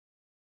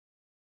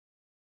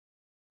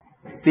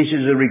This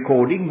is a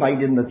recording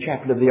made in the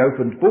chapel of the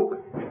Opened Book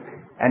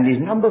and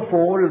is number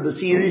 4 of the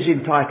series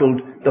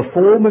entitled The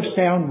Form of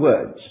Sound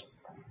Words.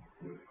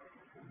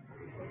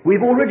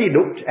 We've already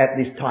looked at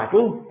this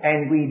title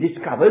and we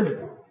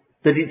discovered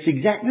that it's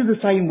exactly the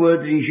same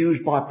word that is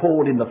used by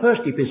Paul in the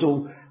first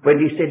epistle when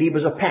he said he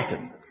was a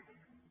pattern.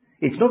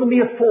 It's not a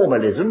mere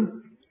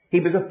formalism,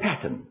 he was a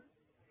pattern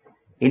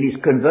in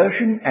his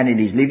conversion and in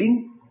his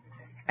living,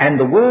 and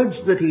the words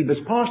that he was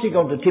passing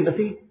on to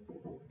Timothy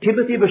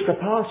was to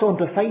pass on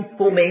to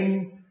faithful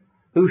men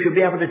who should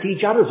be able to teach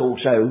others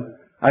also,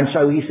 and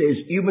so he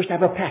says, you must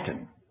have a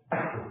pattern.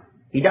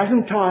 He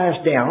doesn't tie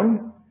us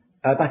down,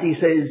 but he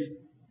says,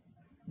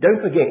 don't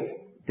forget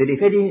that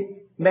if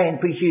any man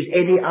preaches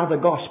any other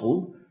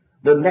gospel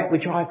than that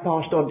which I've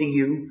passed on to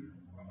you,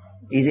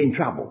 is in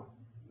trouble.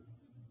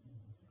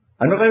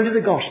 And not only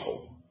the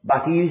gospel,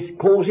 but he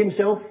calls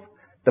himself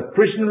the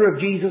prisoner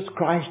of Jesus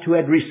Christ who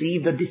had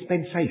received a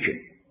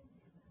dispensation.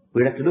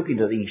 We'll have to look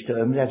into these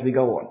terms as we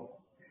go on.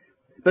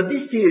 But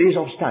this series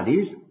of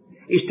studies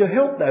is to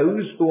help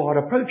those who are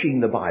approaching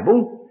the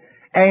Bible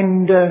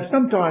and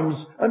sometimes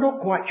are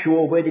not quite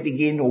sure where to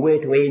begin or where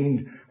to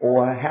end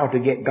or how to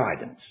get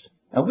guidance.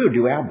 And we'll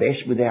do our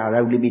best with our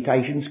own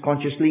limitations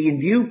consciously in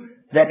view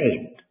to that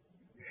end.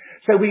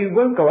 So we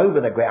won't go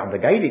over the ground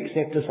again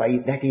except to say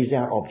that is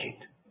our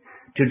object.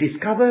 To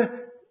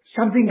discover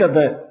something of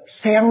the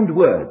sound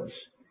words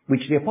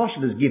which the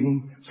apostle has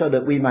given so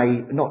that we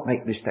may not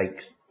make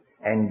mistakes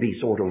and be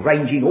sort of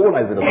ranging all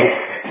over the book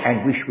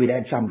and wish we'd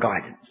had some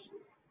guidance.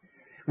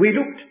 We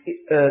looked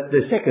at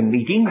the second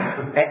meeting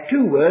at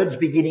 2 words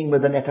beginning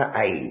with the letter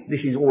A.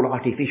 This is all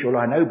artificial,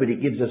 I know, but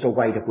it gives us a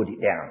way to put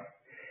it down.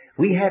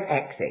 We have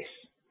access.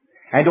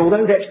 And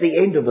although that's the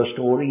end of the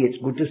story,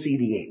 it's good to see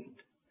the end.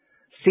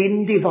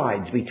 Sin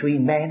divides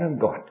between man and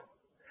God.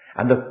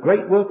 And the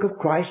great work of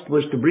Christ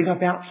was to bring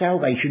about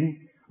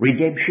salvation,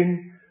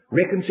 redemption,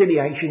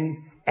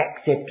 reconciliation,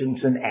 acceptance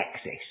and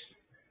access.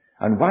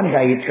 And one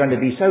day it's going to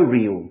be so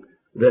real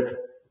that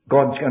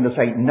God's going to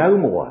say no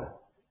more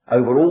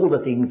over all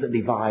the things that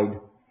divide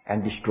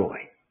and destroy.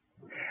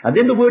 And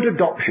then the word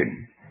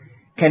adoption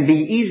can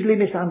be easily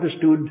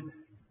misunderstood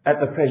at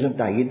the present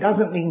day. It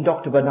doesn't mean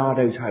Dr.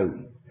 Bernardo's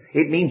home.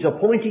 It means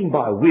appointing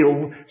by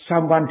will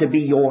someone to be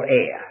your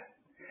heir.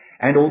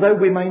 And although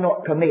we may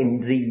not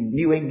commend the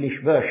New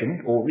English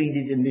Version or read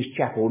it in this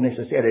chapel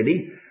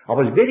necessarily, I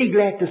was very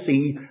glad to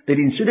see that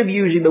instead of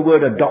using the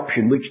word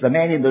adoption, which the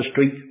man in the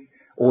street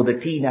or the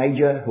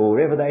teenager,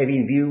 whoever they have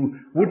in view,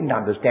 wouldn't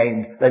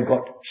understand, they've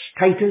got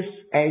status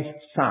as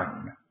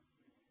son.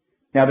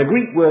 Now the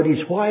Greek word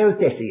is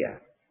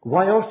huiothesia.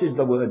 Huios is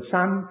the word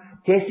son,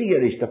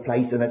 thesia is the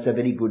place, and that's a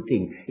very good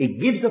thing. It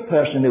gives a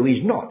person who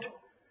is not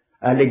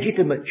a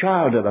legitimate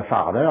child of the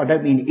father, I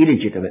don't mean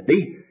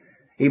illegitimately,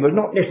 he was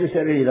not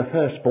necessarily the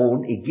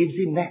firstborn, it gives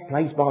him that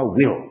place by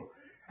will.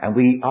 And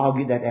we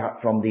argued that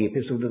out from the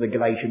Epistle to the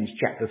Galatians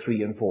chapter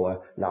 3 and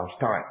 4 last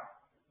time.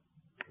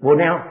 Well,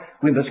 now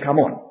we must come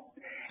on.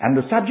 And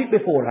the subject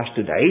before us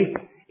today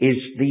is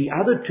the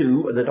other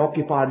 2 that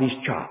occupy this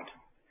chart.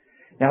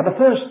 Now the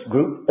first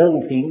group,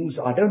 all things,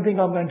 I don't think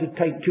I'm going to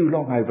take too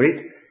long over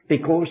it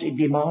because it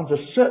demands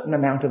a certain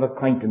amount of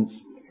acquaintance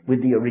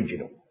with the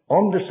original.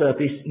 On the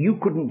surface, you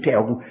couldn't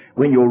tell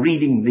when you're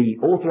reading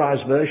the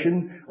authorized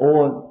version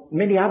or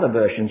many other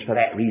versions for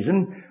that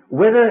reason,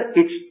 whether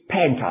it's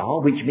panta,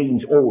 which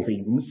means all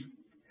things,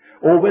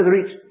 or whether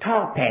it's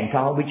ta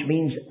panta, which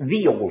means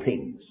the all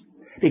things.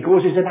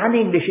 Because it's an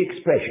un-English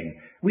expression.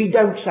 We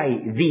don't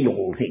say the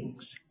all things.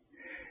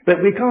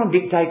 But we can't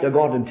dictate to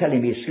God and tell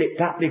him he's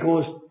slipped up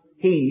because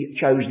he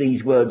chose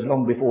these words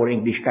long before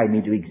English came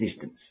into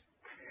existence.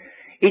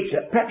 It's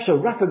perhaps a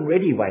rough and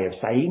ready way of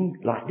saying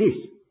like this,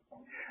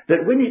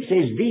 that when it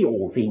says the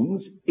all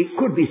things, it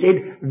could be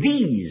said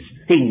these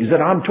things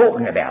that I'm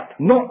talking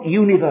about, not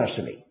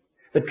universally.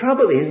 The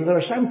trouble is there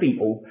are some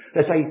people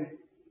that say,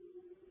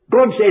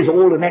 God says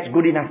all and that's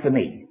good enough for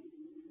me.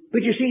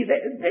 But you see,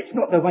 that's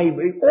not the way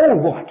all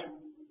what?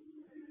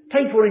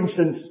 Take, for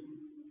instance,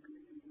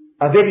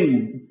 a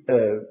very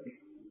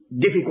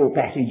difficult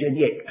passage and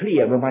yet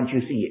clear when once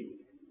you see it.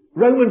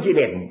 Romans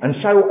 11, and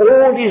so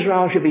all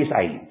Israel should be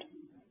saved.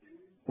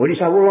 Well, you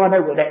say, well, I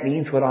know what that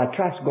means, but I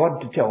trust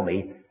God to tell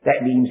me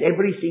that means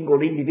every single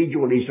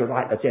individual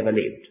Israelite that's ever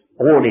lived.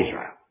 All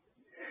Israel.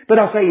 But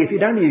I say, if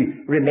you'd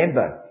only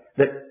remember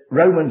that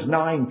Romans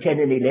 9, 10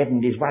 and 11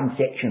 is one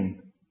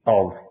section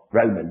of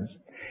Romans,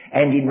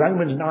 and in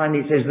Romans 9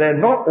 it says,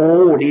 they're not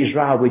all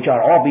Israel which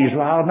are of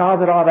Israel,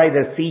 neither are they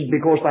the seed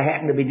because they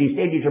happen to be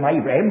descended from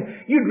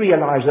Abraham. You'd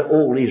realise that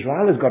all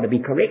Israel has got to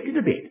be corrected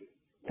a bit.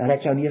 Now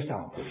that's only a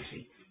sample, you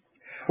see.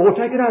 Or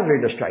take another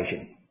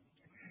illustration.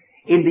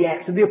 In the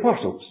Acts of the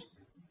Apostles,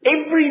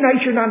 every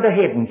nation under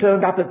heaven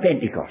turned up at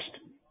Pentecost.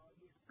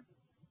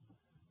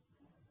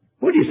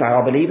 Would you say, I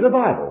believe the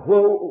Bible?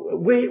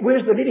 Well,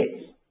 where's the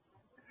limits?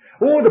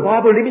 Or the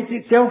Bible limits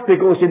itself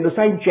because in the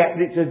same chapter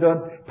it says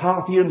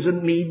Parthians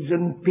and Medes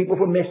and people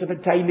from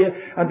Mesopotamia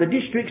and the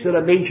districts that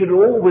are mentioned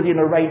are all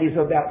within a radius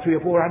of about 300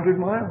 or 400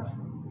 miles.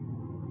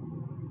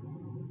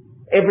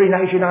 every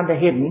nation under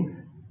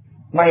heaven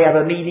may have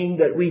a meaning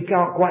that we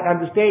can't quite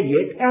understand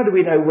yet. How do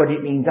we know what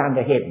it means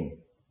under heaven?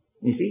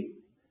 You see?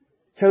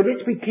 So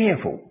let's be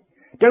careful.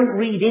 Don't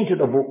read into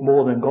the book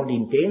more than God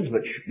intends,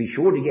 but be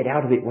sure to get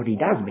out of it what he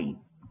does mean.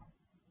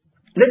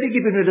 Let me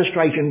give you an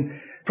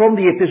illustration from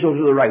the Epistle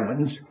to the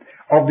Romans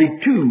of the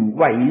two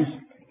ways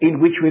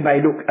in which we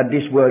may look at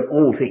this word,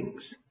 all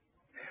things.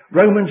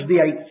 Romans the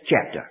 8th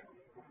chapter,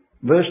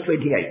 verse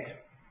 28.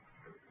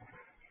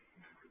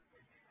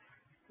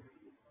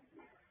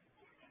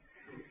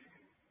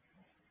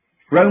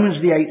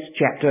 Romans the 8th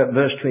chapter,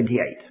 verse 28.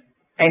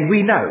 And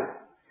we know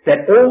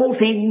that all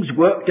things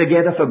work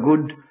together for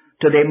good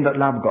to them that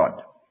love God.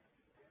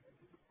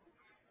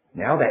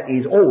 Now that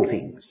is all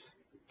things.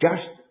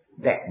 Just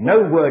that.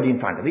 No word in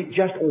front of it,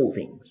 just all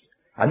things.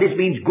 And this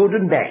means good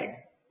and bad.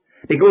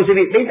 Because if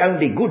it meant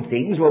only good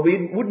things, well,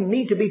 we wouldn't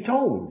need to be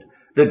told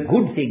that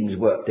good things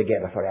work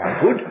together for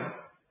our good.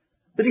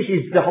 But this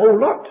is the whole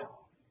lot.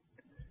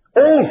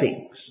 All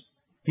things.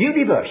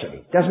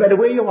 Universally. Doesn't matter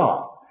where you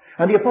are.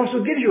 And the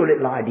apostle gives you a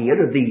little idea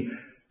of the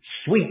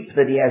sweep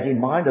that he has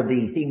in mind of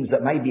the things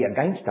that may be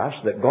against us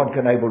that God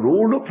can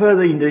overrule. Look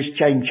further in this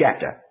same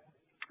chapter.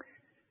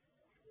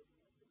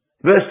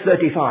 Verse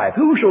 35.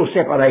 Who shall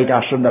separate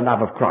us from the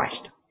love of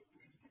Christ?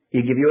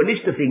 He'll give you a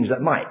list of things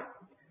that might.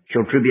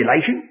 Shall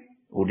tribulation,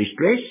 or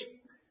distress,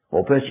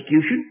 or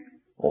persecution,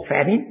 or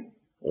famine,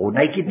 or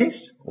nakedness,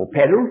 or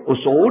peril, or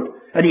sword?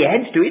 And he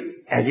adds to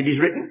it, as it is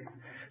written,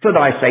 For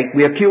thy sake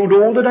we are killed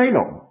all the day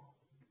long.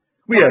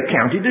 We are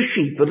counted as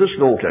sheep for the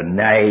slaughter.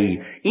 Nay,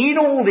 in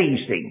all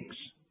these things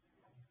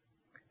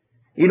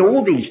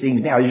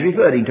now is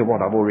referring to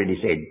what I've already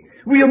said.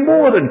 We are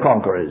more than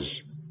conquerors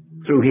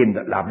through him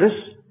that loved us.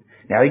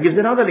 Now he gives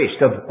another list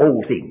of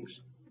all things.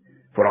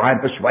 For I am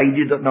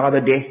persuaded that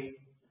neither death,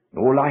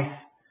 nor life,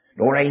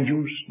 nor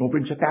angels, nor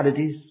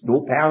principalities,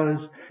 nor powers,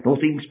 nor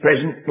things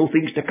present, nor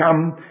things to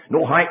come,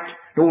 nor height,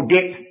 nor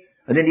depth.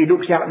 And then he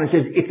looks out and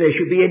says, if there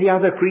should be any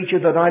other creature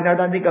that I know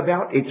nothing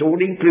about, it's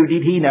all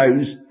included, he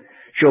knows,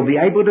 shall be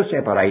able to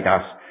separate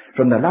us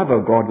from the love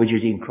of God which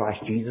is in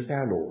Christ Jesus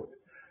our Lord.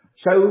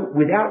 So,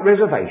 without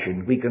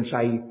reservation, we can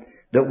say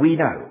that we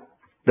know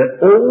that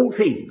all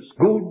things,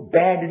 good,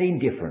 bad and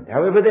indifferent,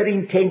 however they're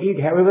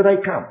intended, however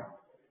they come,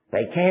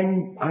 they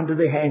can, under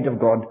the hand of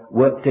God,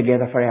 work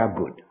together for our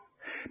good.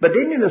 But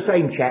then in the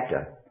same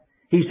chapter,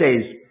 he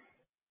says,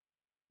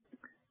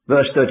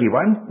 verse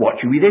 31, what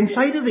shall we then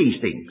say to these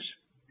things?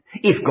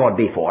 If God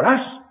be for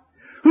us,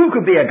 who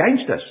can be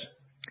against us?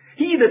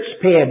 He that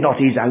spared not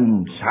his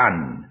own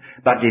Son,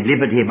 but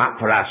delivered him up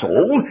for us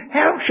all,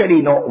 how shall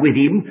he not with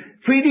him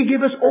freely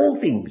give us all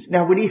things?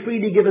 Now, will he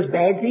freely give us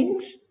bad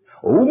things?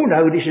 Oh,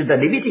 no, this is the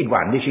limited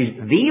one. This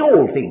is the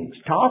all things.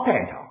 Ta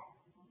panta.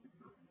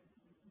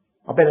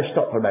 I better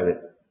stop for a moment.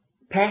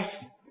 Pas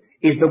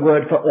is the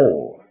word for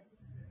all.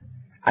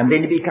 And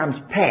then it becomes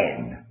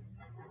pan,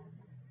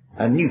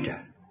 a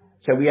neuter.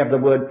 So we have the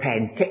word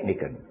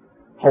pantechnicon,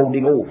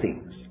 holding all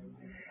things.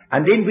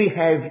 And then we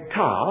have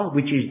ta,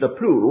 which is the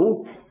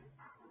plural,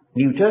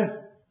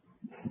 neuter,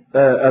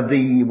 of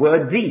the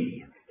word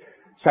thee.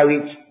 So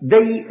it's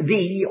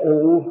the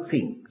all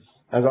things.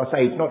 As I say,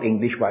 it's not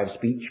English way of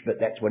speech, but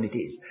that's what it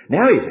is.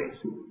 Now he says,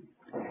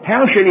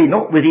 how shall he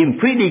not with him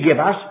freely give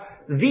us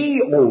the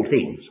all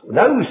things?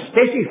 Those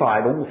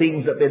specified all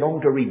things that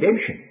belong to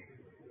redemption.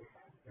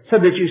 So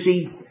that you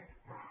see,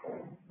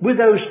 with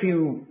those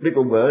few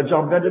little words,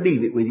 I'm going to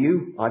leave it with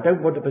you. I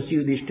don't want to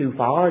pursue this too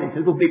far. It's a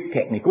little bit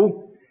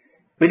technical.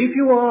 But if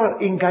you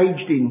are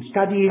engaged in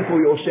studying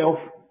for yourself,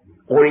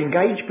 or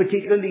engaged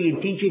particularly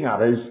in teaching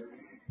others,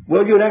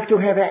 well, you'll have to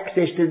have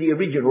access to the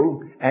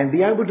original and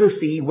be able to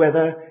see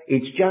whether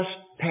it's just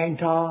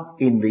panta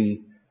in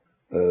the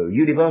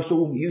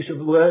universal use of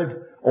the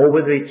word, or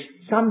whether it's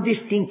some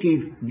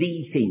distinctive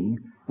the thing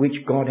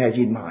which God has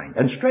in mind.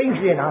 And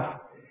strangely enough,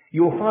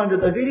 you'll find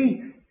that the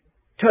very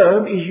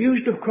term is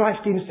used of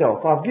Christ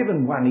himself. I've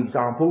given one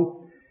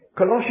example,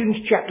 Colossians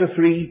chapter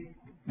 3,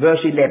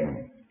 verse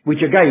 11. Which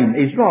again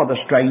is rather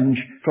strange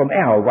from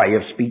our way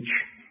of speech,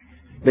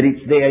 but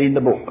it's there in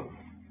the book.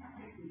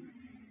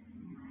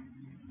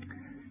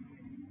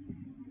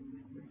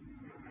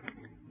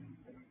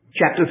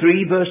 Chapter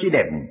 3, verse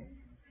 11.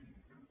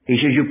 He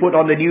says, you put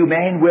on the new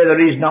man where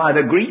there is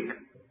neither Greek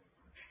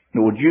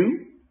nor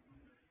Jew,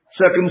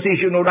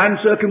 circumcision or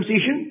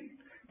uncircumcision,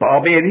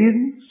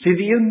 barbarian,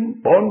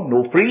 Scythian, bond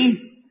nor free,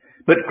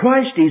 but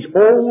Christ is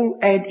all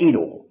and in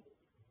all.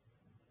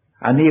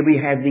 And here we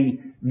have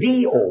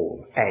the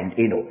all and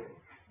in all.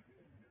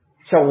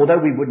 So although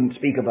we wouldn't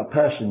speak of a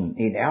person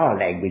in our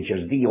language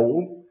as the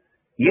all,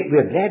 yet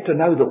we're glad to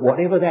know that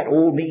whatever that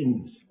all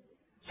means,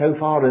 so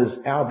far as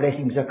our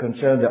blessings are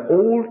concerned, are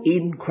all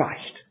in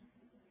Christ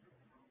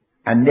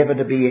and never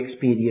to be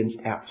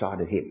experienced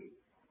outside of him.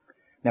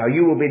 Now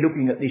you will be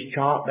looking at this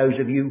chart, those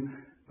of you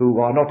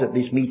who are not at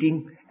this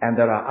meeting, and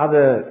there are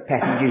other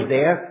passages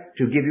there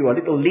to give you a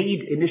little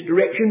lead in this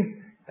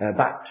direction,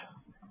 but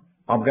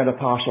I'm going to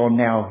pass on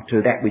now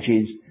to that which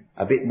is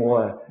a bit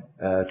more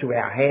to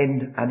our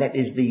hand, and that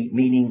is the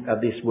meaning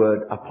of this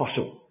word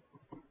apostle.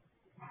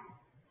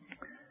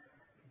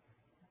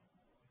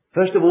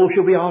 First of all,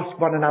 shall we ask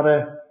one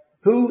another,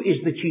 who is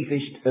the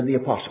chiefest of the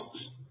apostles?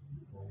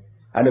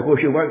 And of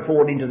course you won't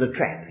fall into the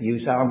trap. You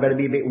say, I'm going to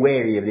be a bit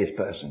wary of this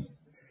person.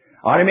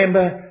 I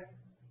remember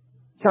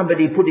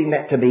somebody putting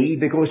that to me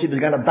because it was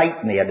going to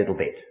bait me a little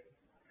bit.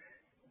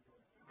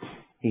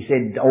 He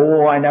said,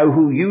 oh, I know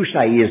who you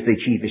say is the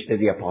chiefest of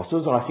the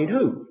apostles. I said,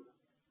 who?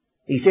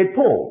 He said,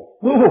 Paul.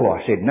 Oh,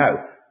 I said, no.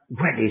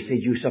 Well, he said,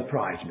 you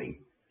surprise me.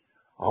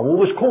 I've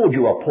always called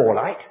you a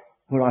Paulite.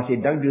 Well, I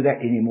said, don't do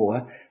that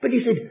anymore. But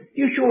he said,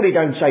 you surely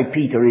don't say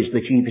Peter is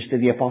the chiefest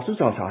of the apostles?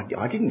 I said,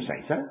 I didn't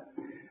say so.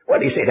 Well,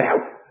 he said, how?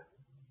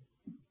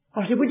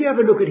 I said, would you have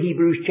a look at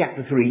Hebrews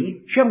chapter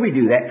 3? Shall we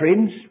do that,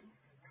 friends?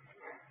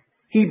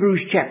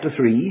 Hebrews chapter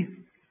 3.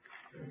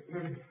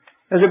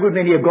 There's a good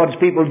many of God's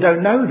people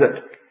don't know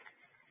that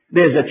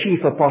there's a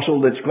chief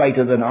apostle that's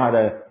greater than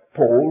either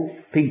Paul,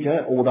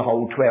 Peter, or the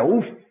whole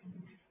 12.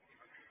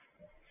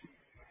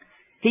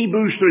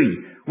 Hebrews 3.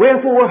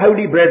 Wherefore,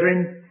 holy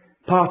brethren,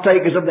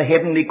 partakers of the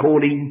heavenly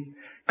calling,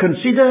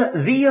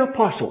 consider the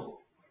apostle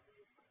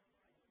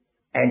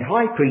and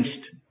high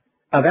priest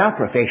of our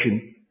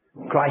profession,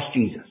 Christ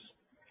Jesus.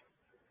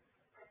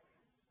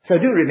 So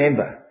do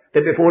remember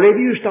that before ever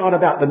you start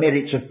about the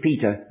merits of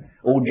Peter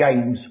or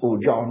James or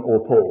John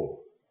or Paul,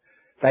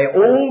 they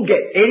all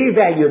get any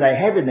value they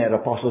have in their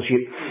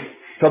apostleship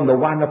from the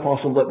one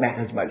apostle that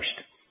matters most.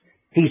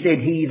 He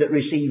said, he that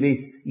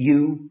receiveth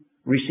you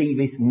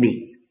receiveth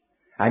me,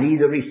 and he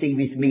that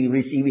receiveth me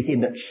receiveth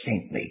him that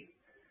sent me.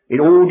 It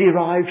all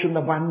derives from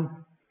the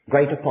one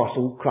great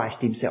apostle,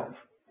 Christ himself.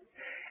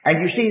 And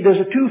you see,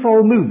 there's a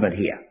twofold movement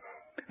here.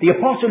 The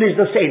apostle is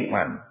the sent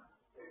one,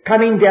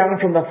 coming down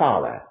from the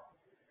Father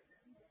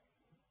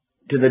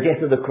to the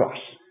death of the cross.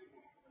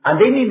 And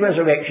then in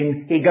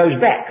resurrection, he goes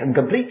back and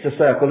completes the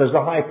circle as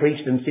the high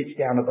priest and sits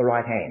down at the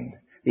right hand.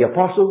 The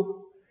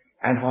apostle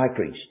and high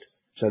priest.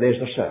 So there's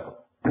the circle,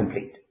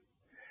 complete.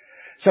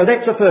 So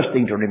that's the first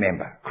thing to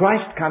remember.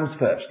 Christ comes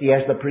first. He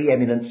has the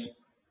preeminence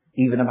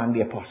even among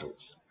the apostles.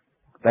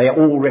 They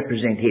all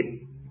represent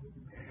him.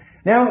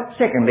 Now,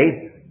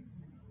 secondly,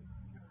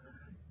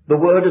 the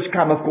word has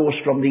come, of course,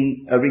 from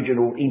the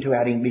original into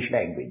our English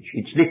language.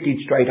 It's lifted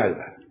straight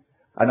over.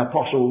 An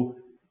apostle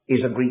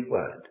is a Greek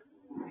word.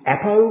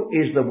 Apo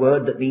is the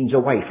word that means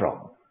away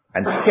from.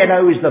 And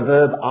steno is the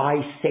verb I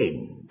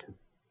send.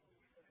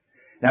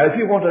 Now, if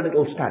you want a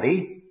little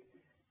study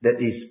that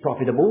is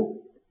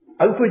profitable,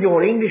 open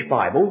your English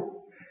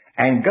Bible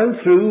and go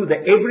through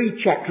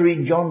every chapter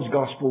in John's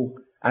Gospel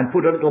and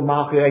put a little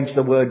mark against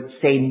the word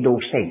send or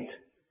sent.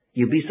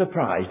 You'll be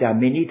surprised how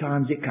many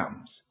times it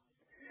comes.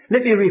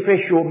 Let me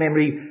refresh your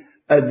memory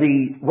of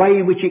the way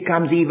in which it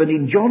comes even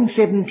in John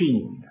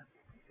 17.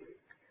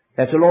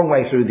 That's a long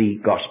way through the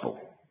Gospel.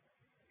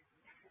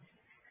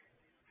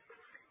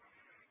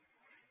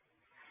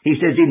 He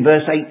says in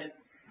verse 8,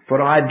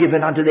 for I have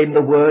given unto them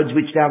the words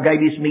which thou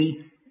gavest me,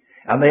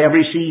 and they have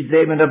received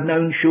them and have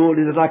known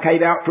surely that I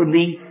came out from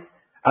thee,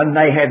 and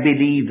they have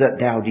believed that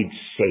thou didst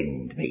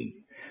send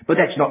me. But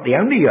that's not the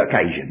only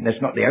occasion.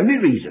 That's not the only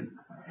reason.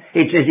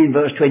 It says in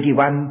verse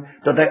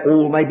 21, that they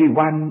all may be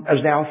one as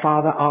thou,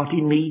 Father, art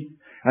in me,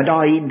 and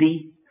I in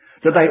thee,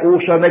 that they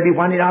also may be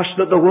one in us,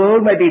 that the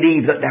world may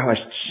believe that thou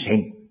hast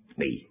sent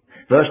me.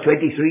 Verse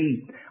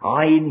 23,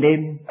 I in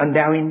them, and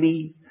thou in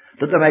me,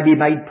 that they may be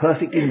made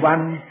perfect in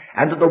one,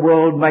 and that the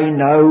world may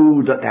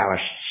know that thou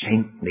hast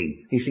sent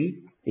me. You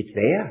see, it's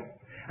there,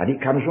 and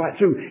it comes right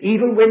through.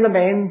 Even when the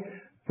man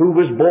who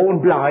was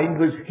born blind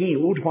was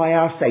healed by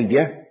our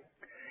Saviour,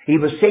 he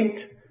was sent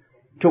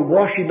to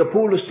wash in the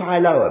pool of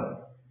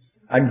Siloam.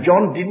 And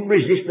John didn't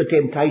resist the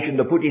temptation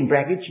to put in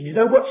brackets, do you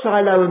know what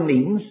Siloam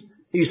means?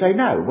 You say,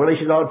 no. Well, he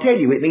says, I'll tell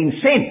you, it means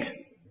sent.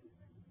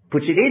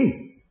 Puts it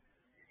in.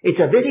 It's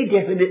a very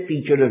definite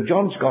feature of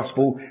John's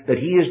Gospel that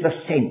he is the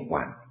sent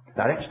one.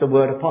 Now that's the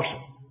word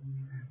apostle.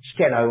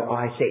 Steno,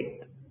 I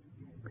send.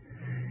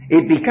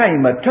 It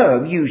became a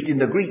term used in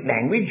the Greek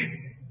language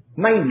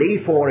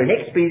mainly for an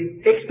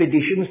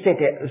expedition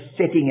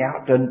setting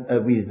out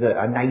with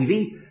a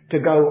navy to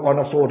go on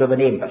a sort of an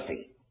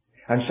embassy.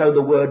 And so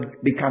the word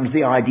becomes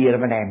the idea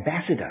of an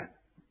ambassador.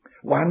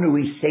 One who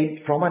is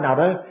sent from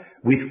another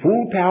with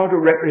full power to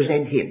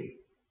represent him.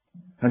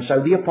 And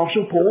so the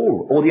Apostle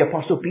Paul or the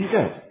Apostle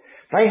Peter,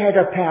 they had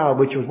a power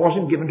which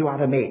wasn't given to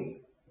other men.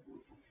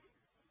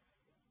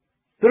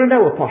 There are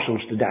no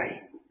apostles today.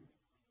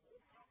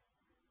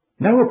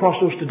 No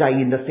apostles today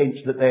in the sense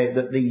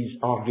that these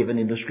are given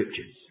in the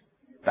Scriptures.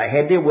 They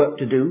had their work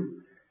to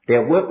do.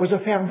 Their work was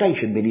a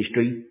foundation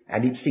ministry,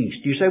 and it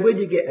ceased. You say, where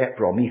did you get that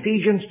from?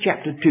 Ephesians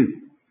chapter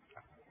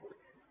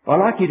 2. I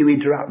like you to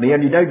interrupt me,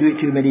 only don't do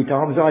it too many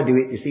times. I do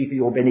it, you see, for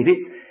your benefit.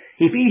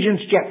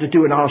 Ephesians chapter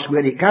 2, and ask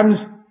where it comes.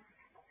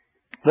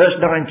 Verse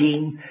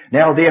 19,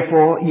 now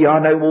therefore ye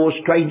are no more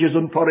strangers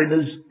and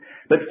foreigners,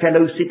 but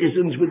fellow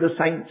citizens with the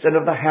saints and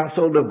of the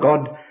household of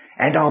God,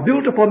 and are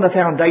built upon the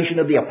foundation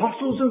of the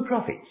apostles and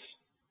prophets.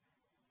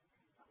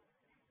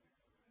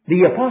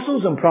 The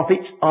apostles and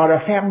prophets are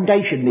a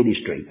foundation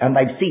ministry, and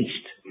they've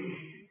ceased.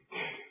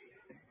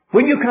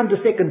 When you come to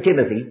 2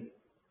 Timothy,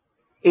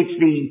 it's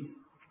the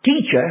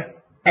teacher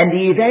and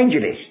the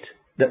evangelist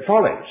that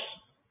follows.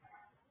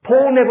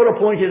 Paul never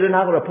appointed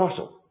another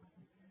apostle.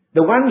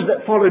 The ones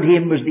that followed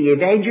him was the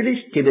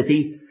evangelist,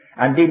 Timothy,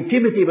 and then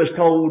Timothy was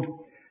told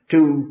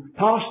to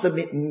pass the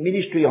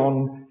ministry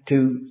on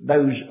to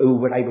those who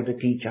were able to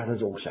teach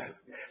others also.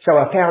 So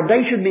a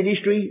foundation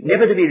ministry,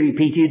 never to be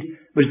repeated,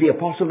 was the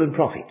apostle and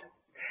prophet.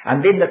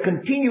 And then the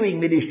continuing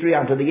ministry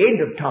unto the end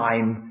of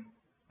time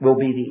will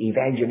be the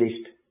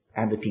evangelist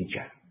and the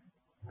teacher.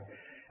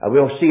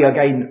 We'll see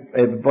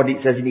again what it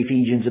says in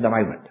Ephesians in a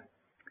moment.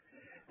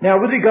 Now,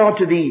 with regard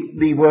to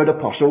the word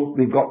apostle,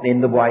 we've got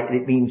then the way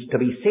it means to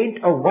be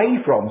sent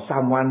away from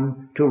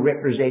someone to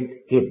represent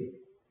him.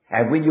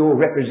 And when you're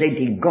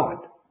representing God,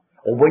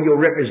 or when you're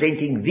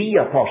representing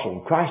the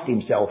apostle, Christ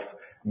himself,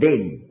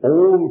 then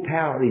all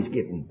power is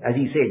given. As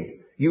he said,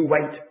 you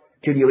wait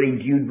till you're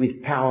endued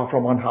with power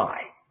from on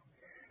high.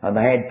 And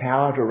they had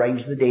power to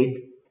raise the dead,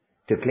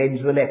 to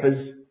cleanse the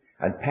lepers,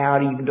 and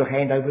power even to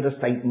hand over to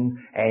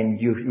Satan, and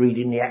you read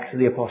in the Acts of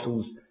the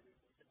Apostles,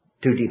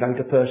 to devote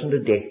a person to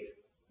death.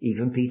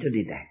 Even Peter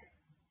did that.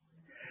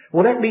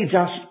 Well, that leads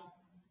us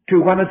to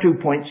one or two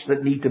points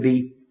that need to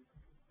be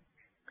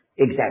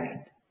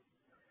examined.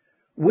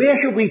 Where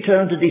should we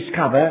turn to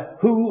discover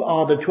who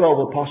are the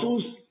 12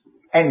 apostles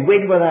and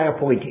when were they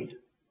appointed?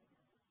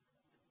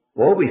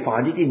 Well, we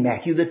find it in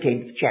Matthew the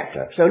 10th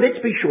chapter. So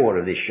let's be sure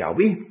of this, shall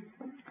we?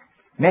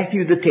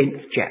 Matthew the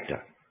 10th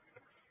chapter.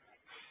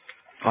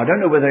 I don't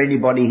know whether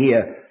anybody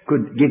here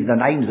could give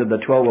the names of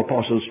the 12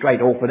 apostles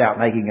straight off without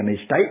making a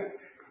mistake,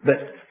 but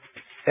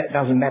that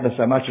doesn't matter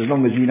so much as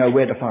long as you know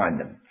where to find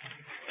them.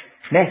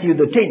 Matthew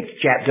the 10th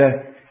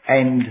chapter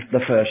and the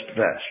first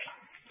verse.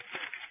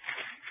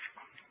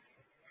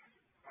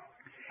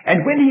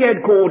 And when he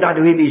had called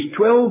unto him his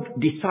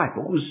 12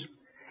 disciples,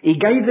 he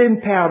gave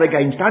them power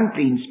against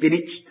unclean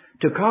spirits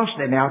to cast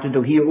them out and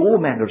to heal all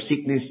manner of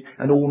sickness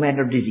and all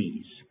manner of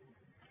disease.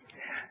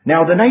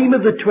 Now the name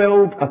of the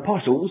 12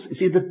 apostles,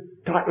 see the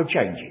title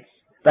changes.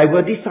 They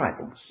were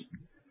disciples,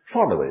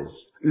 followers,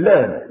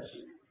 learners.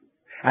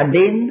 And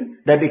then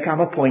they become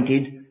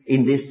appointed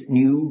in this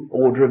new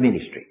order of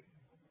ministry.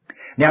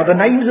 Now the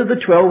names of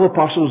the 12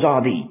 apostles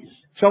are these.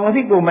 So I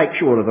think we'll make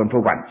sure of them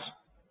for once.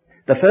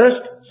 The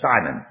first,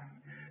 Simon,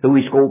 who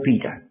is called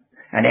Peter,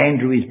 and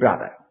Andrew his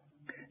brother.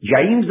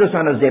 James the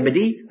son of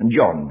Zebedee, and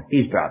John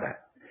his brother.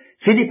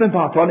 Philip and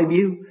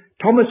Bartholomew,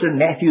 Thomas and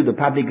Matthew the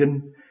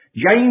publican,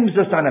 James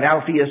the son of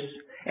Alphaeus,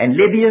 and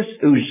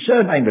Lebbaeus, whose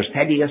surname was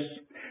Thaddeus,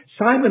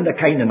 Simon the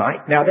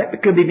Canaanite. Now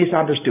that could be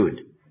misunderstood.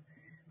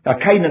 A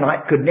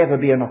Canaanite could never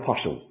be an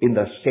apostle in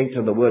the sense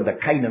of the word the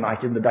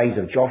Canaanite in the days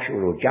of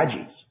Joshua or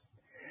Judges.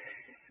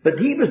 But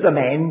he was the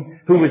man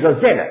who was a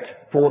zealot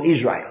for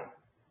Israel.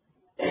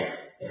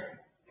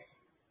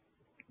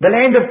 The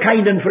land of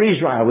Canaan for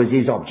Israel was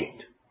his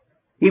object.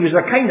 He was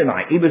a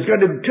Canaanite. He was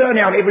going to turn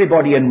out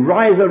everybody and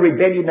rise a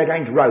rebellion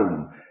against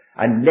Rome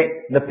and let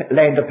the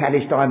land of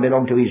Palestine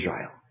belong to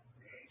Israel.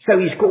 So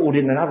he's called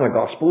in another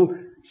gospel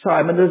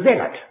Simon the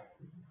Zealot.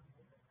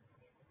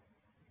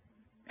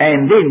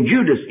 And then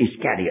Judas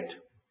Iscariot,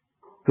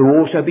 who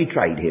also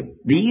betrayed him.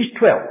 These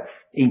 12,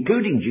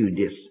 including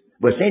Judas,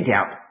 were sent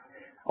out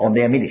on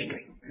their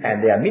ministry.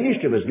 And their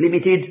ministry was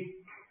limited.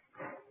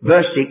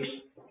 Verse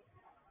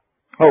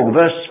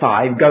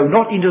 5, go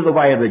not into the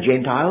way of the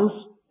Gentiles,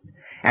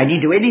 and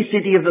into any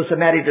city of the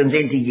Samaritans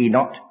enter ye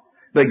not,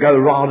 but go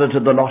rather to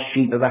the lost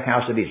sheep of the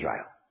house of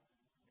Israel.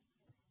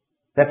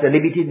 That's a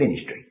limited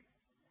ministry.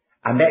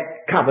 And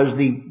that covers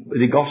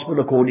the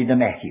gospel according to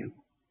Matthew.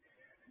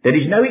 There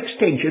is no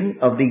extension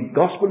of the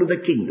gospel of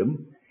the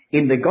kingdom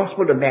in the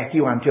gospel of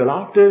Matthew until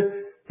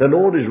after the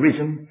Lord is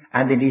risen,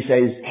 and then he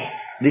says,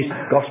 this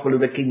gospel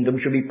of the kingdom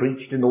shall be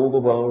preached in all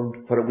the world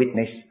for a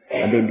witness,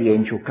 and then the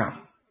end shall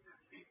come.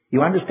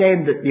 You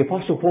understand that the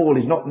Apostle Paul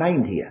is not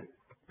named here.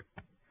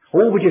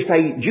 Or would you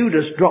say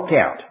Judas dropped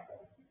out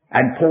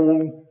and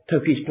Paul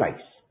took his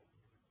place?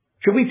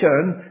 Should we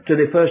turn to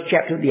the first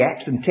chapter of the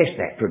Acts and test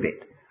that for a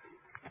bit?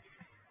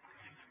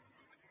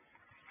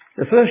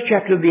 The first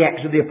chapter of the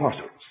Acts of the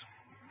Apostles.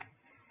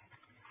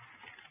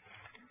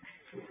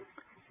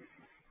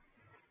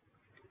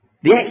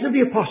 The Acts of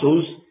the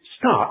Apostles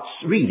starts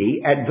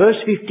really at verse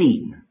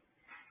 15.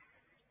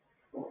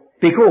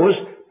 Because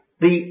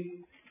the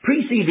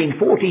preceding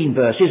 14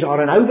 verses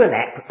are an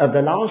overlap of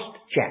the last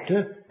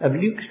chapter of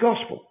Luke's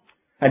Gospel.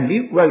 And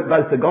Luke wrote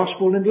both the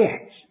Gospel and the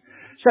Acts.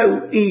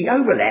 So he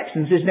overlaps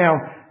and says, now,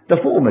 the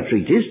former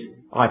treatise,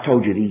 I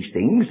told you these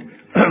things.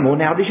 Well,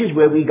 now this is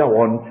where we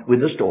go on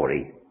with the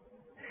story.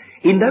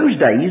 In those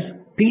days,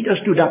 Peter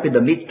stood up in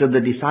the midst of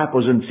the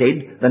disciples and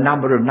said, the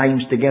number of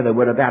names together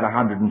were about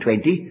 120.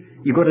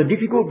 You've got a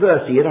difficult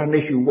verse here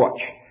unless you watch,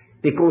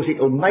 because it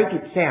will make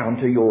it sound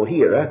to your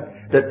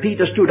hearer that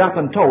Peter stood up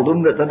and told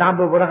them that the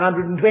number was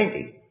 120.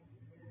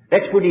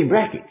 That's put in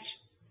brackets.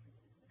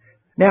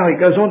 Now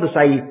it goes on to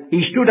say,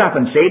 he stood up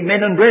and said,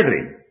 men and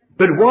brethren.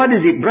 But why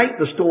does it break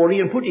the story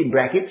and put in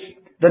brackets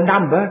the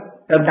number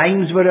of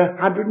names were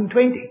 120?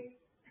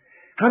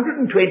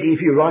 120,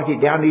 if you write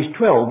it down, is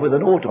 12 with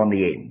an ought on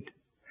the end.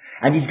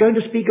 And he's going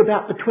to speak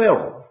about the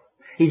 12.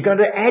 He's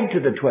going to add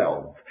to the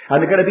 12. And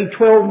there are going to be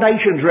 12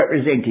 nations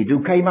represented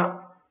who came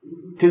up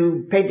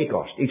to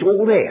Pentecost. It's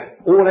all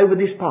there, all over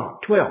this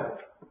part, 12.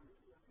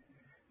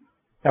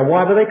 Now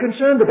why were they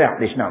concerned about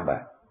this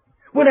number?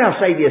 Well,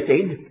 our Saviour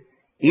said,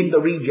 in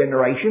the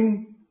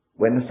regeneration,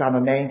 when the Son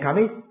of Man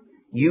cometh,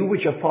 you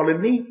which have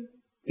followed me,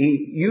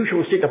 you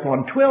shall sit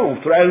upon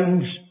 12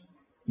 thrones,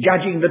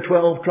 judging the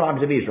 12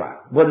 tribes of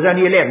Israel. Well, there's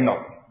only 11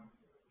 of them.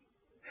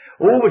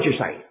 Or would you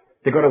say,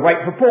 they've got to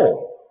wait for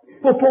Paul.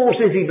 Well, Paul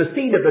says he was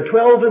seen of the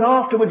 12, and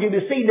afterwards he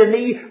was seen of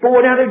me,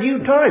 born out of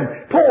due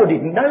time. Paul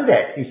didn't know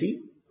that, you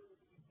see.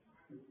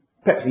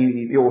 Perhaps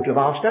he ought to have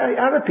asked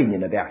our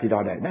opinion about it,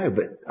 I don't know,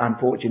 but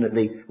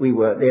unfortunately we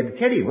weren't there to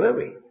tell him, were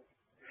we?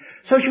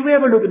 So shall we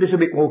have a look at this a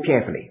bit more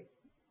carefully?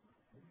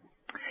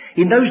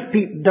 In those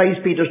days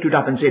Peter stood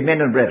up and said,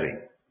 Men and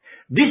brethren,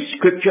 this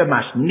scripture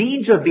must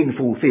needs have been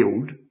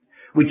fulfilled,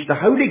 which the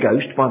Holy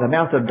Ghost by the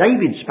mouth of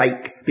David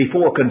spake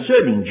before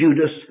concerning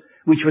Judas,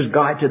 which was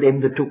guide to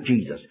them that took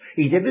Jesus.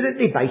 He's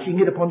evidently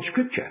basing it upon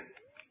scripture.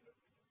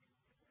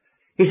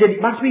 He said,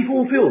 it must be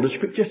fulfilled, the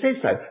scripture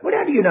says so. Well,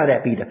 how do you know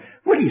that, Peter?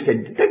 Well, he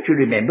said, don't you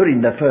remember in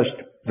the first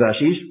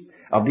verses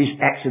of this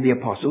Acts of the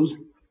Apostles,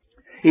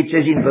 it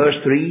says in verse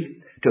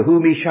 3, to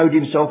whom he showed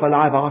himself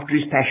alive after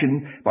his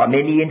passion by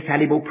many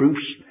infallible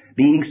proofs,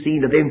 being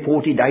seen of them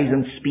 40 days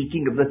and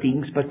speaking of the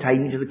things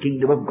pertaining to the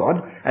kingdom of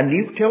God. And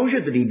Luke tells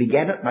you that he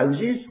began at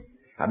Moses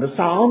and the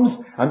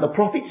Psalms and the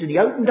prophets, and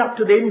he opened up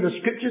to them the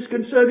scriptures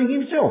concerning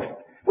himself.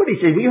 Well, he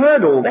said, we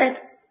heard all that.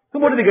 And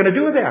what are they going to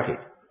do about it?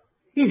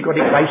 He's got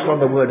it based on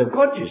the word of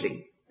God, you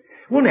see.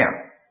 Well, now,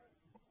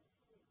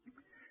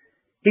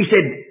 he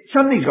said,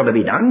 something's got to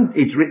be done.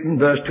 It's written,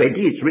 verse 20,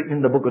 it's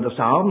written in the book of the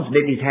Psalms,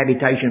 let his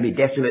habitation be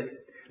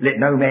desolate, let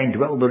no man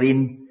dwell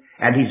therein,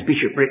 and his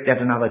bishopric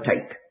let another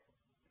take.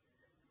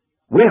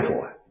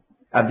 Wherefore,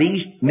 of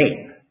these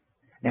men,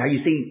 now you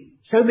see,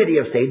 so many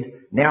have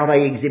said, now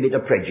they exhibit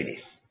a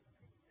prejudice.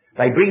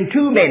 They bring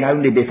two men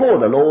only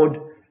before the Lord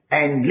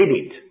and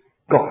limit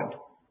God.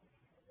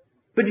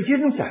 But it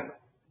isn't so.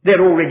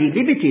 They're already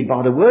limited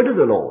by the word of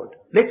the Lord.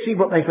 Let's see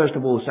what they first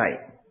of all say.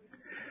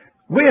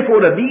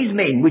 Wherefore of these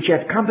men which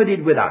have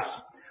companied with us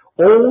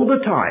all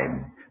the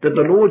time that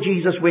the Lord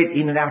Jesus went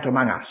in and out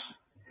among us,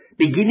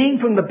 beginning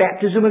from the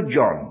baptism of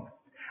John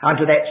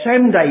unto that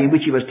same day in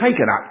which he was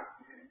taken up,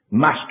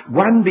 must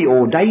one be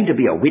ordained to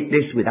be a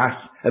witness with us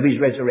of his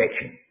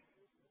resurrection.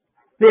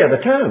 They are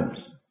the terms.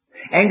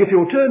 And if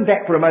you'll turn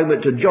back for a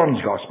moment to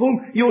John's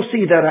Gospel, you'll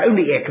see they're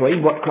only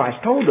echoing what Christ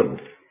told them,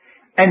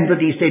 and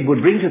that he said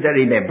would bring to their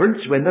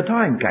remembrance when the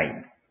time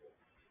came.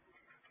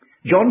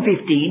 John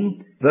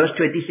 15, verse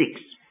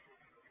 26.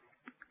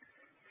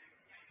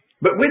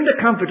 But when the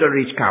Comforter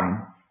is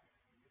come,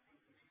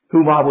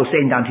 whom I will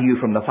send unto you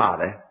from the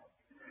Father,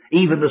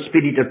 even the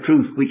Spirit of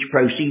truth which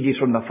proceedeth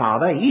from the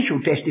Father, he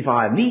shall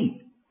testify of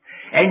me.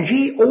 And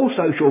ye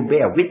also shall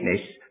bear witness.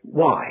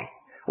 Why?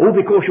 Or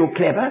because you're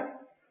clever?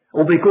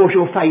 Or because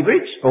you're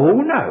favourites?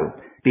 Oh no,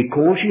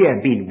 because ye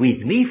have been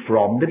with me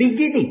from the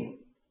beginning.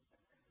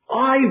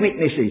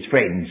 Eyewitnesses,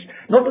 friends.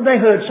 Not that they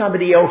heard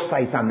somebody else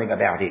say something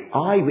about it.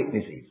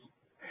 Eyewitnesses.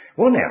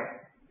 Well now,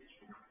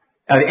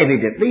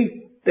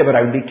 evidently, there were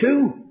only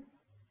two.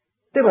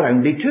 There were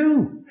only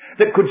two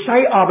that could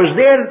say, I was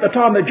there at the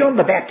time of John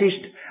the Baptist,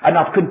 and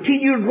I've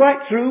continued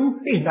right through.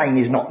 His name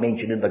is not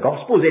mentioned in the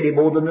Gospels any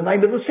more than the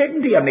name of the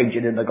 70 are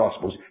mentioned in the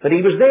Gospels. But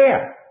he was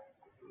there,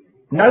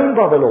 known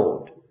by the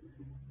Lord.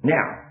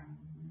 Now,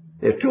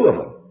 there are two of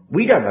them.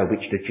 We don't know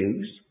which to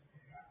choose.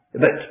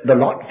 But the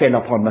lot fell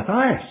upon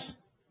Matthias,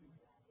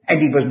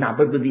 and he was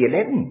numbered with the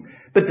 11.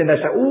 But then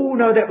they say, oh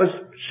no,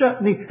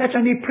 that's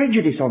only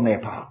prejudice on their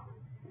part.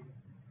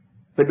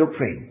 But look,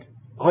 friend,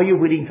 are you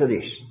willing for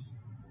this?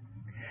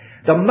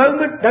 The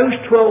moment those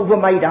 12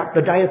 were made up,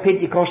 the day of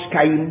Pentecost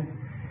came,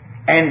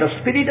 and the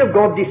Spirit of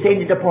God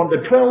descended upon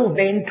the 12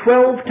 men,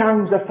 12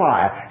 tongues of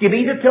fire. Do you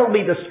mean to tell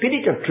me the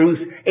Spirit of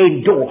truth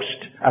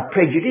endorsed a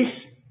prejudice?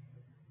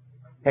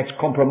 That's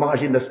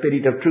compromising the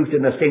Spirit of truth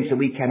in the sense that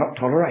we cannot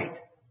tolerate.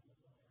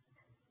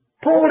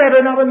 Paul had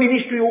another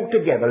ministry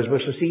altogether, as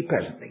we'll see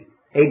presently.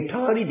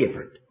 Entirely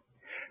different.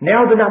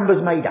 Now the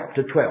number's made up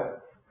to 12,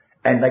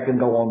 and they can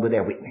go on with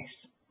their witness.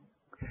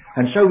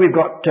 And so we've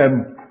got,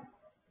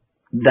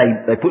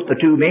 they put the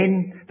two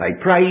men, they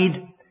prayed,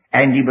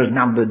 and he was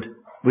numbered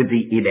with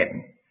the 11.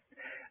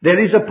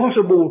 There is a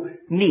possible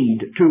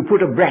need to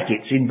put a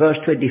brackets in verse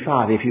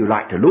 25 if you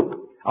like to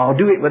look. I'll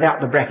do it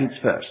without the brackets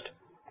first.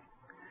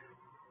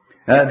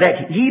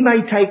 That he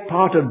may take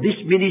part of this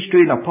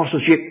ministry and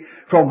apostleship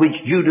from which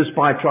Judas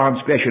by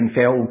transgression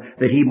fell,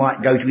 that he might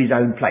go to his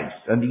own place.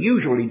 And the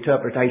usual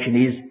interpretation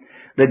is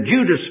that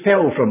Judas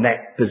fell from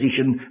that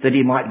position that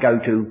he might go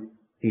to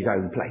his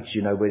own place.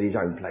 You know where his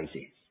own place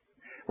is.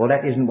 Well,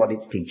 that isn't what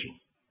it's teaching.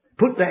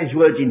 Put those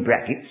words in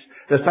brackets,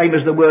 the same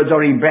as the words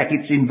are in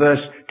brackets in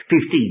verse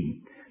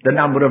 15. The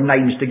number of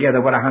names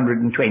together were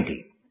 120.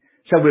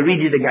 So we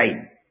read it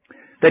again.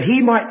 That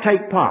he might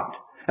take part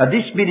of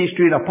this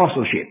ministry and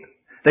apostleship,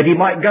 that he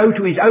might go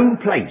to his own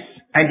place,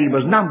 and he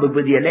was numbered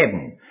with the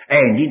 11.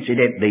 And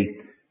incidentally,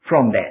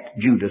 from that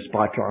Judas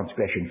by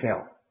transgression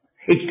fell.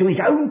 It's to his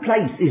own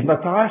place. His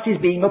Matthias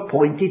is being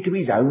appointed to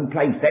his own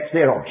place. That's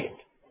their object.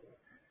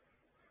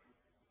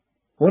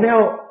 Well,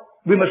 now,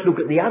 we must look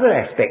at the other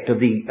aspect of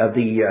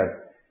the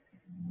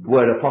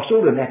word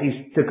apostle, and that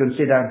is to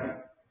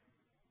consider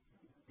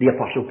the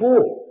Apostle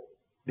Paul,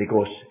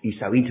 because he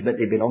so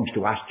intimately belongs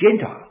to us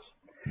Gentiles.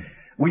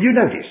 Will you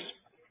notice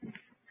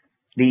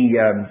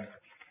the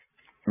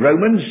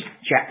Romans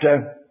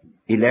chapter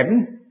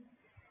 11,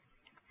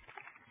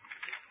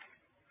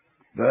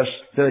 verse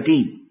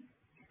 13.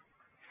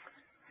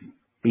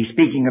 He's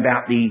speaking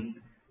about the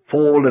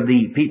fall of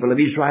the people of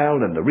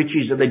Israel and the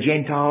riches of the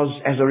Gentiles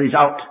as a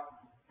result.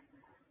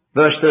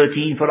 Verse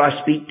 13, for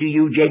I speak to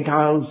you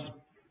Gentiles,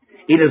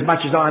 inasmuch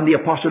as I am the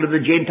apostle of the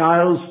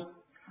Gentiles,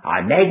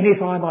 I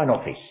magnify mine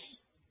office.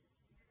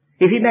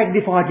 If he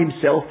magnified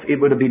himself, it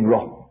would have been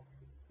wrong.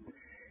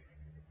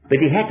 But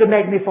he had to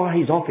magnify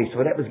his office,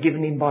 for that was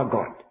given him by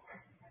God.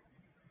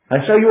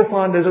 And so you'll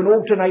find there's an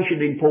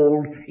alternation in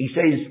Paul. He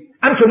says,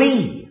 unto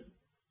me.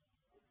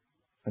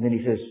 And then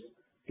he says,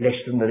 less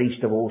than the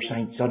least of all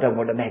saints. I don't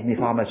want to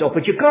magnify myself.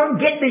 But you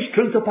can't get this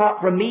truth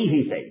apart from me,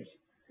 he says.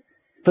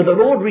 For the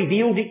Lord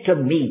revealed it to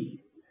me,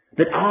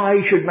 that I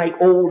should make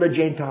all the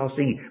Gentiles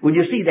see. Will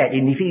you see that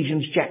in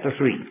Ephesians chapter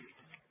 3?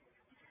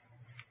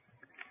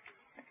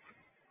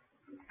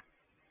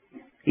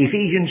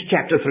 Ephesians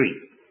chapter 3.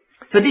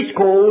 For this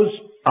cause,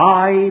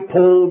 I,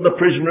 Paul, the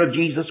prisoner of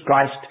Jesus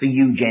Christ, for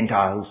you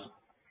Gentiles.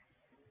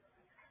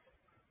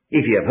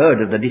 If you have heard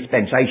of the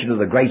dispensation of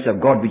the grace of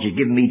God which is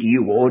given me to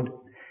you, Lord,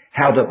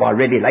 how that by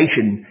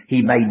revelation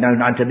he made known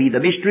unto me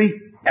the mystery,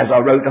 as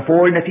I wrote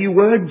afore in a few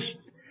words,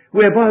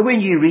 whereby when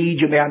ye read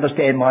you may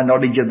understand my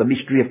knowledge of the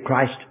mystery of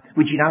Christ,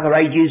 which in other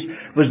ages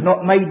was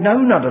not made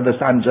known unto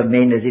the sons of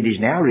men, as it is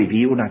now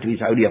revealed unto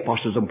his holy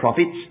apostles and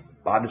prophets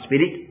by the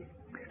Spirit,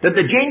 that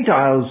the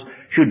Gentiles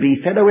should be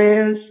fellow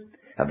heirs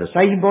of the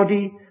same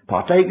body,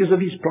 partakers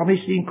of his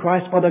promise in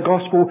Christ by the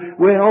gospel,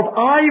 whereof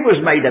I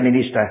was made a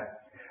minister,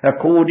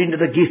 according to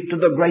the gift of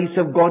the grace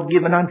of God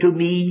given unto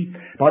me,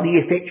 by the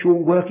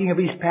effectual working of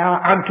his power,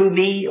 unto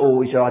me,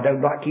 so I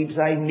don't like keep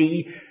saying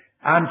me,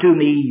 unto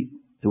me,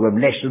 who am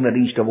less than the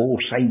least of all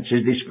saints,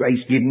 is this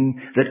grace given,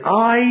 that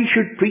I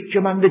should preach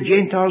among the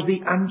Gentiles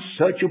the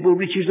unsearchable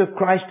riches of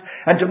Christ,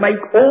 and to make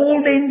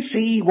all men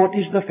see what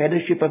is the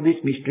fellowship of this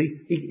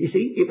mystery. You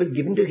see, it was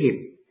given to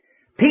him.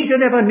 Peter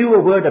never knew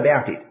a word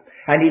about it.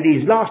 And in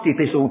his last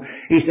epistle,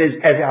 he says,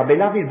 as our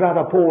beloved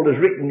brother Paul has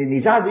written in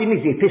his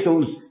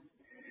epistles,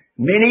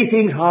 many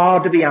things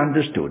hard to be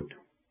understood.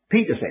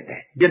 Peter said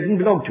that. Didn't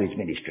belong to his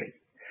ministry.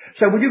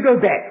 So will you go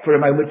back for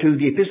a moment to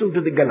the epistle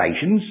to the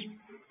Galatians?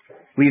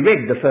 We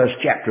read the first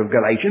chapter of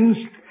Galatians,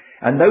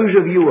 and those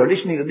of you who are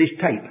listening to this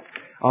tape,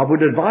 I would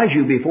advise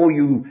you before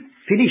you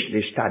finish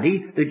this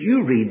study that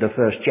you read the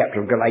first chapter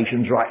of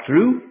Galatians right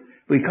through.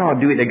 We can't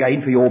do it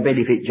again for your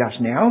benefit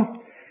just now.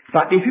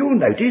 But if you'll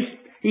notice,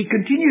 he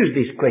continues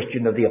this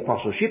question of the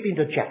apostleship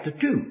into chapter 2.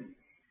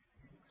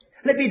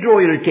 Let me draw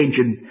your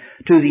attention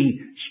to the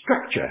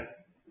structure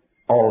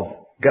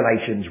of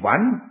Galatians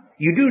 1.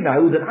 You do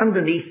know that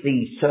underneath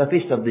the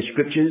surface of the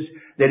scriptures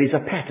there is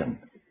a pattern.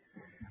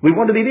 We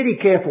want to be very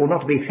careful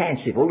not to be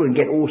fanciful and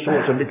get all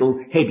sorts of little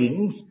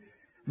headings,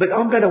 but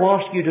I'm going to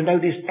ask you to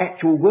notice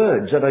actual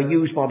words that are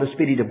used by the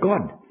Spirit of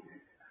God.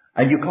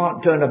 And you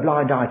can't turn a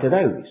blind eye to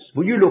those.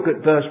 Will you look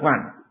at verse 1?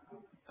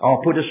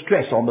 I'll put a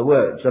stress on the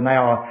words, and they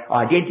are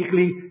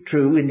identically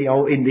true in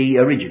the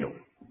original.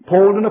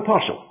 Paul, an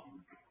apostle,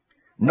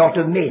 not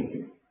of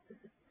men,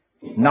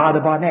 neither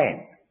by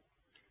man,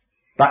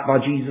 but by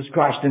Jesus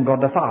Christ and God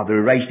the Father,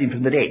 who raised him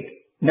from the dead.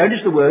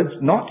 Notice the words,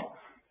 not,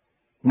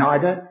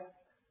 neither,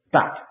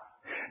 but.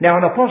 Now,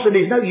 an apostle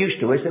is no use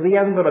to us if he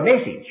hasn't got a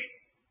message.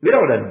 We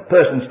don't want a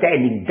person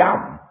standing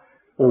dumb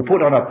or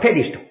put on a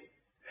pedestal.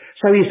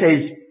 So he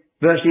says,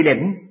 verse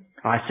 11,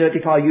 I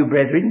certify you,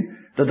 brethren,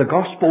 that the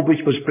gospel which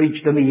was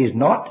preached to me is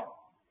not,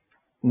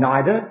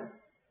 neither,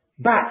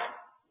 but.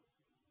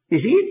 You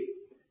see it?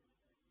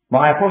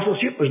 My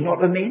apostleship was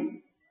not of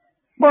men.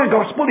 My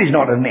gospel is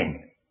not of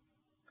men.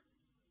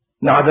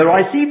 Neither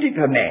I received it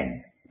from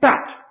man,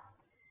 but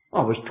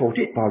I was taught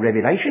it by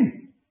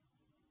revelation.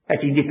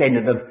 That's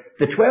independent of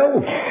the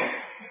 12.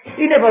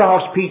 He never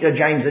asked Peter,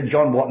 James and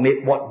John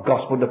what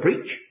gospel to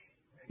preach.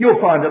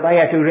 You'll find that they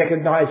had to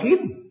recognize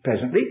him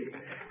presently.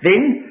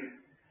 Then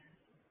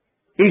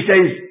he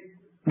says,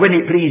 when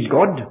it pleased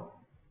God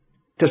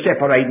to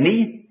separate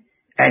me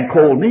and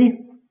call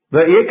me,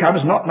 but here comes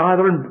not,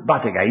 neither, and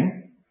but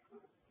again.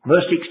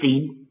 Verse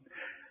 16,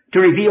 to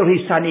reveal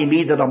his Son in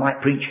me that I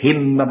might preach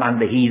him among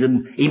the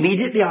heathen.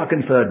 Immediately I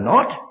conferred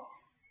not,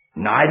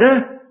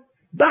 neither,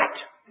 but.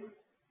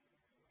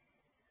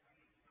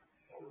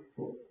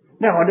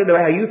 Now I don't know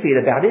how you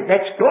feel about it.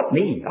 That's got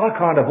me. I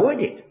can't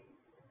avoid it.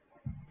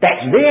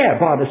 That's there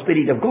by the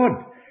Spirit of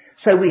God.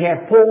 So we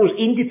have Paul's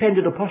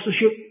independent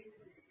apostleship,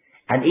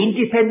 an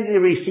independently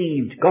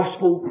received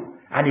gospel,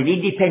 and an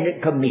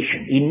independent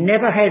commission. He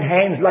never had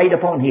hands laid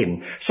upon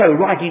him. So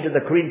writing to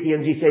the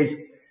Corinthians, he says,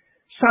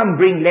 Some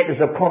bring letters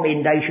of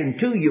commendation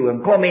to you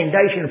and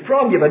commendation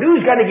from you, but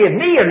who's going to give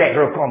me a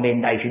letter of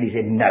commendation? He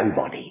said,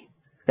 nobody.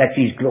 That's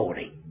his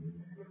glory.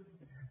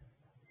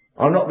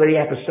 I'm not very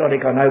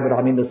apostolic, I know, but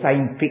I'm in the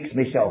same fix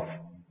myself.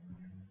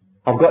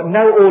 I've got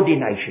no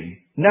ordination,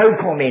 no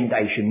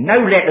commendation,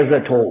 no letters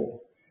at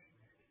all.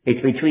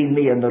 It's between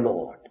me and the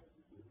Lord.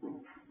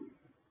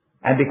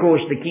 And because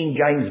the King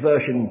James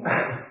Version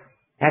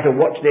had to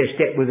watch their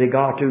step with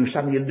regard to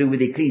something to do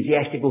with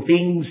ecclesiastical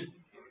things,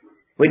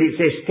 when it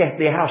says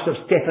the house of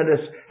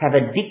Stephanus have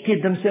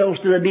addicted themselves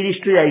to the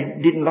ministry,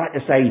 they didn't like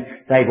to say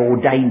they've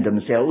ordained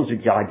themselves.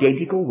 It's an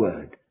identical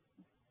word.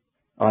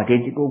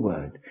 Identical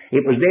word.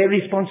 It was their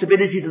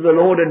responsibility to the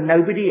Lord and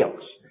nobody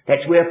else.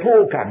 That's where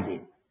Paul comes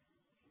in.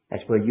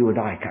 That's where you and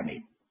I come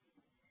in.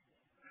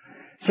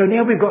 So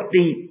now we've got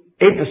the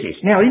emphasis.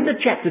 Now in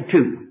chapter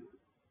 2,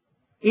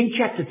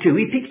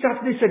 he picks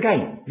up this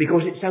again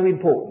because it's so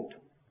important.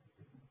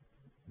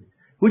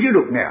 Would you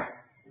look now?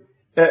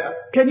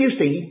 Can you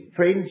see,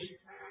 friends,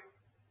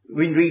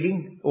 when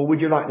reading, or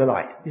would you like the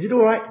light? Is it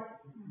all right?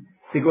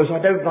 Because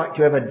I don't like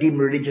to have a dim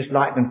religious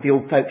light and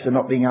feel folks are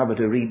not being able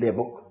to read their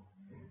book.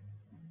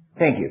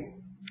 Thank you.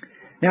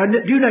 Now,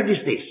 do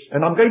notice this,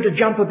 and I'm going to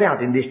jump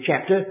about in this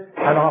chapter,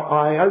 and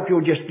I hope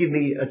you'll just give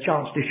me a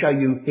chance to show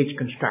you its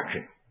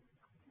construction.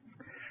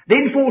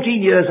 Then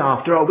 14 years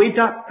after, I went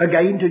up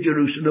again to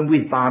Jerusalem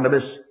with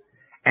Barnabas,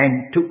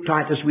 and took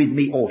Titus with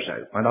me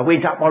also. And I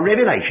went up by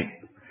revelation,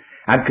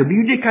 and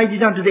communicated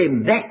unto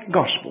them that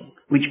gospel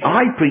which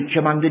I preach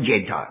among the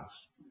Gentiles.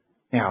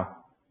 Now,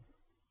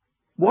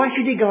 why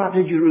should he go up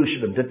to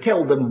Jerusalem to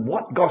tell them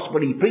what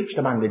gospel he preached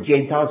among the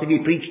Gentiles if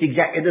he preached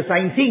exactly the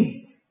same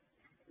thing?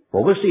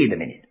 Well, we'll see in a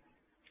minute.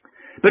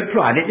 But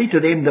privately to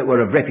them that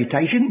were of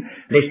reputation,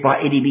 lest by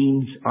any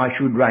means I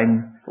should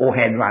run or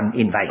had run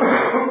in vain.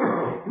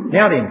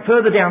 Now then,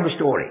 further down the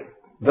story,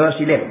 verse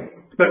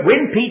 11. But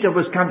when Peter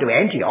was come to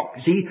Antioch,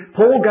 see,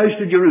 Paul goes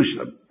to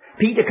Jerusalem.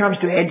 Peter comes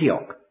to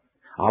Antioch.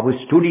 I was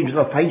stood into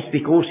the face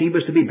because he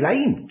was to be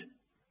blamed.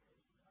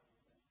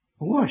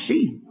 Oh, I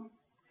see.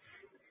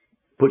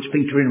 Puts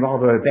Peter in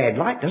rather a bad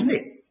light, doesn't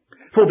it?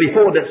 For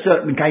before that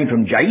certain came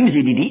from James,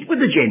 he did eat with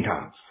the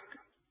Gentiles.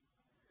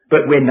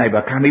 But when they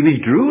were come, he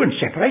withdrew and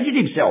separated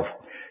himself,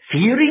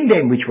 fearing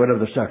them which were of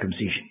the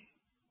circumcision.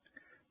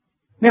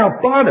 Now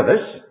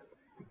Barnabas,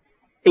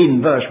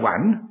 in verse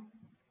 1,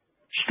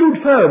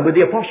 stood firm with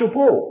the Apostle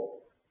Paul.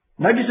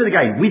 Notice it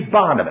again, with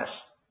Barnabas.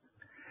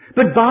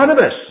 But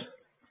Barnabas,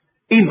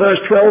 in verse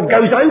 12,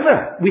 goes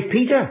over with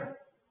Peter.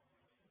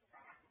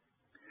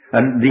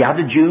 And the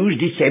other Jews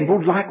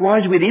dissembled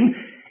likewise with him,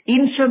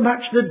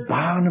 insomuch that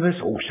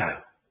Barnabas also,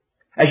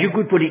 as you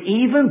could put it,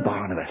 even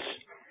Barnabas,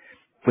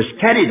 was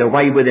carried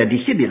away with a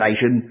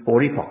dissimulation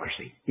or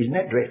hypocrisy. Isn't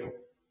that dreadful?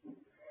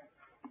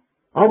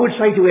 I would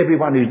say to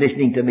everyone who's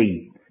listening to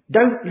me,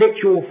 don't let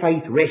your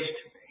faith rest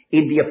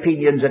in the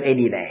opinions of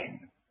any man.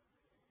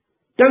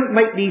 Don't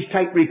make these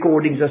tape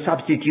recordings a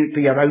substitute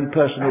for your own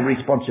personal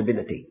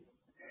responsibility.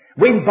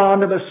 When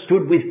Barnabas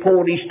stood with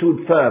Paul, he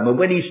stood firm, and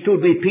when he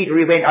stood with Peter,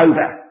 he went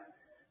over.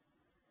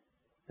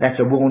 That's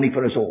a warning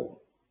for us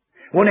all.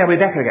 Well, now we're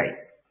back again.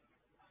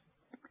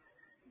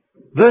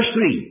 Verse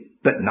 3,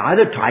 but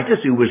neither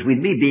Titus, who was with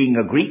me, being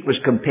a Greek, was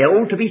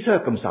compelled to be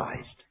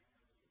circumcised.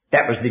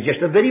 That was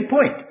just the very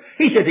point.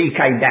 He said he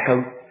came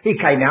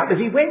out as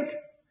he went.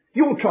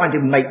 You're trying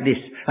to make this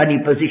an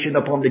imposition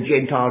upon the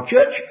Gentile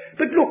church,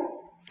 but look,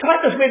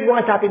 Titus went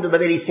right up into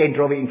the very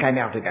centre of it and came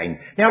out again.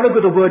 Now look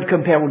at the word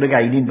compelled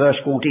again in verse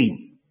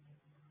 14.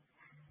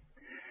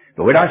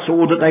 But when I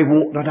saw that they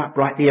walked not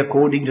uprightly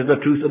according to the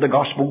truth of the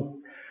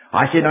gospel,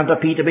 I said unto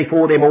Peter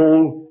before them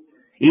all,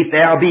 if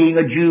thou being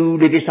a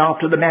Jew livest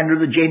after the manner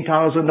of the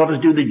Gentiles and not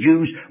as do the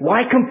Jews,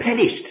 why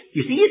compellest?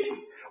 You see it?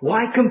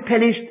 Why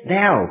compellest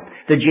thou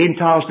the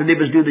Gentiles to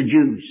live as do the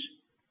Jews?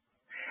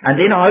 And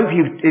then I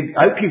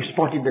hope you've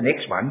spotted the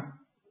next one.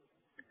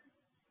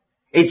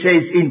 It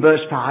says in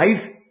verse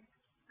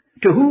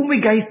 5, to whom we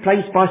gave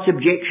place by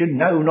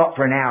subjection, no, not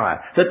for an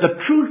hour, that the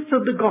truth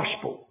of the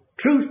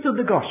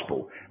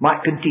gospel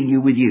might continue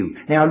with you.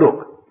 Now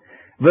look,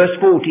 verse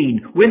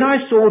 14, when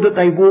I saw that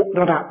they walked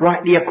not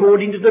uprightly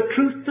according to the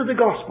truth of the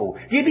gospel.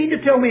 Do you mean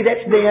to tell me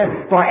that's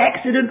there by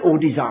accident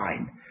or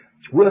design?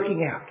 It's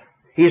working out.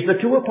 Here's the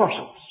two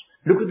apostles.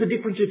 Look at the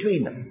difference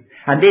between them.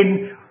 And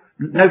then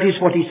notice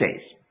what he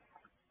says.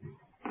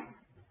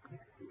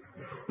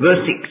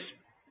 Verse 6.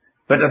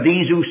 But of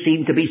these who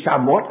seem to be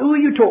somewhat, who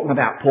are you talking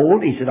about, Paul?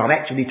 He said, I'm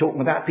actually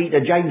talking about Peter,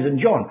 James and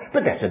John.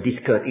 But that's a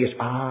discourteous,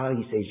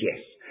 he says,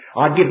 yes.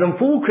 I give them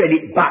full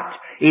credit, but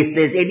if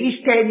there's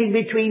any standing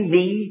between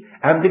me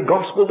and the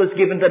gospel that's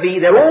given to me,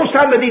 they're all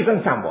somebodies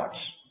and somewhats.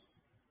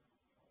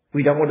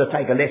 We don't want to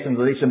take a lesson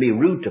of this and be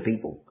rude to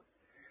people.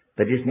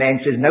 But this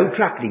man says, no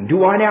truckling.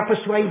 Do I now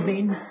persuade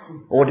men,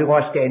 or do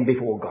I stand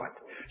before God?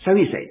 So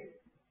he said,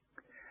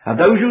 and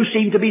those who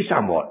seem to be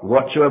somewhat,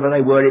 whatsoever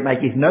they were, it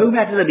maketh no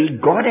matter to me,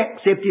 God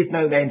accepteth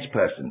no man's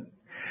person.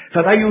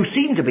 For they who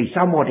seem to be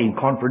somewhat in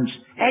conference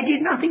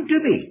added nothing to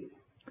me.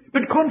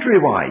 But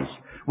contrariwise,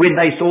 when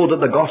they saw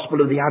that the gospel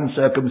of the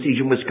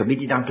uncircumcision was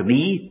committed unto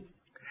me,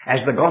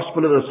 as the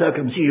gospel of the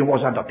circumcision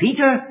was unto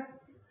Peter?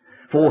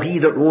 For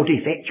he that wrought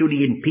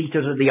effectually in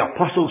Peter to the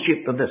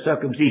apostleship of the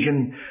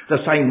circumcision,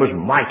 the same was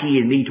mighty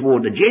in me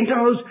toward the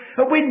Gentiles.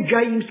 And when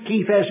James,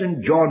 Cephas,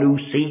 and John, who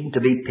seemed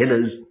to be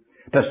pillars,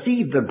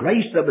 perceived the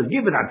grace that was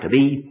given unto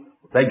me,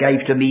 they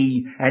gave to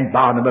me and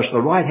Barnabas the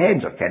right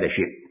hands of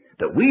fellowship,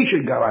 that we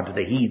should go unto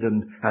the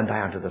heathen, and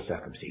they unto the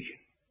circumcision.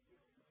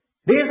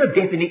 There's a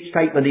definite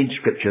statement in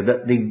Scripture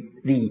that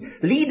the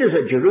leaders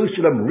at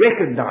Jerusalem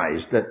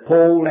recognized that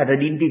Paul had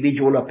an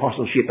individual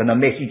apostleship and a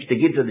message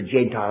to give to the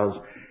Gentiles,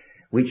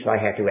 which they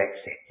had to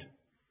accept.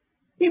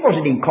 He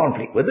wasn't in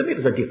conflict with them, it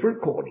was a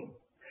different calling.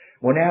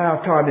 Well, now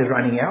our time is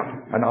running out,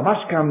 and I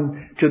must come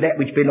to that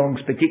which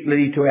belongs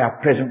particularly to our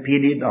present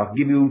period. I'll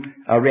give you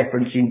a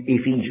reference in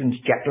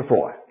Ephesians chapter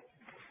 4.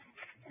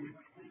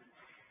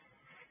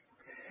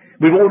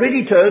 We've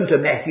already turned to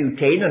Matthew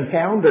 10 and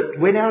found that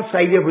when our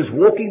Saviour was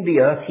walking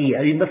the earth here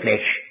in the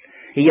flesh,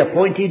 he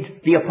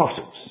appointed the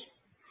apostles.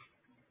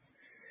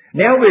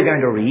 Now we're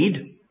going to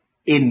read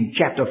in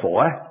chapter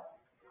 4,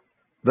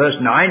 verse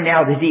 9,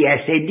 now that he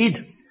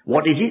ascended,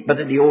 what is it but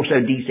that he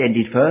also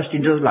descended first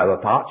into the lower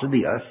parts of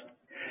the earth?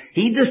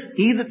 He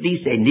that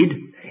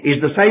descended is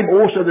the same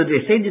also that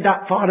descended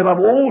up far above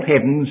all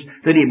heavens,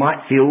 that he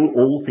might fill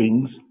all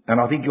things.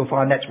 And I think you'll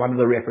find that's one of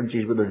the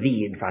references with a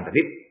V in front of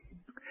it.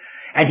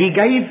 And he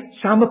gave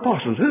some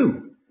apostles.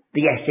 Who?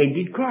 The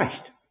ascended Christ.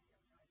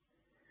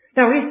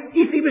 Now,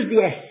 if he was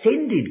the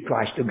ascended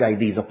Christ who gave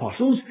these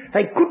apostles,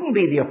 they couldn't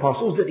be the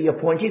apostles that he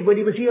appointed when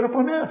he was here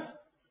upon earth.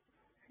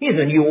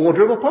 Here's a new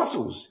order of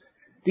apostles.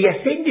 The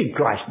ascended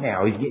Christ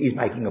now is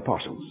making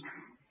apostles.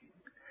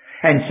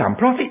 And some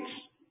prophets.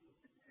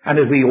 And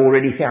as we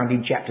already found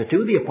in chapter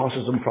 2, the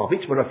apostles and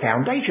prophets were a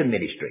foundation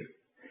ministry.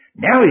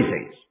 Now he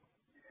says,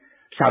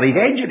 some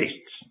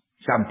evangelists,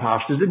 some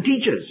pastors and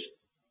teachers.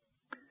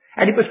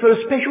 And it was for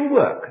a special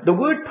work. The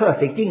word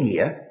perfect in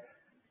here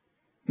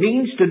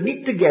means to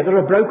knit together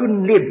a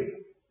broken limb.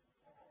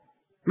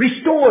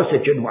 Restore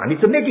such an one.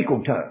 It's a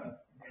medical term.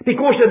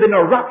 Because there had been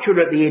a rupture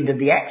at the end of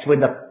the Acts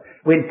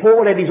when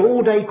Paul had his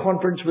all-day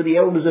conference with the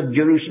elders of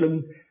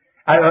Rome,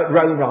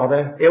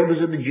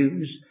 elders of the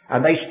Jews,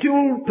 and they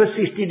still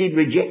persisted in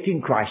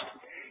rejecting Christ.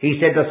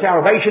 He said, the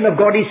salvation of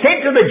God is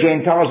sent to the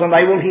Gentiles and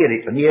they will hear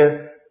it. And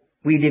here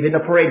we live in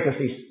a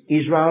parenthesis.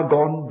 Israel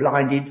gone,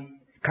 blinded,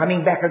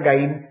 coming back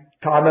again.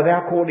 Time of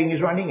our calling is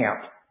running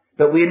out.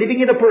 But we're living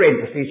in a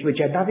parenthesis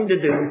which had nothing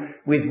to do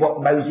with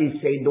what Moses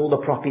said or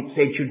the prophets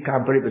said should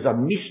come, for it was a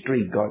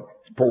mystery, God,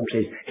 Paul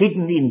says,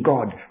 hidden in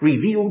God,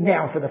 revealed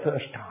now for the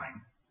first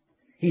time.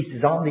 He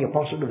says, I'm the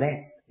apostle of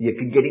that. You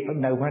can get it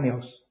from no one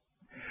else.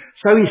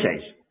 So he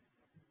says,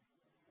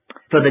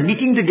 for the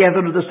knitting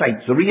together of the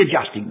saints, the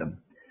readjusting them,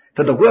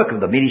 for the work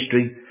of the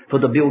ministry, for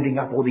the building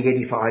up or the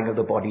edifying of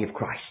the body of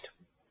Christ.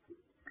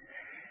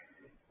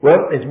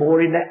 Well, there's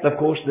more in that, of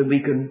course, than we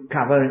can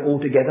cover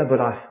altogether,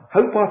 but I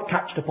hope I've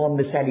touched upon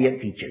the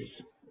salient features.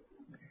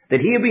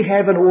 That here we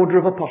have an order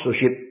of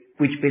apostleship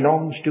which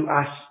belongs to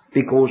us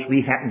because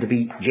we happen to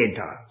be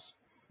Gentiles.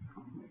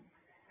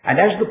 And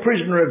as the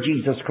prisoner of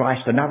Jesus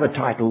Christ, another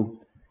title,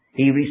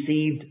 he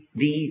received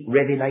the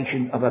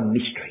revelation of a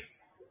mystery,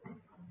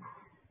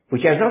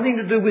 which has nothing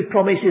to do with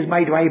promises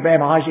made to Abraham,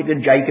 Isaac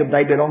and Jacob.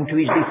 They belong to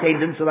his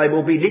descendants and they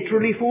will be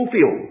literally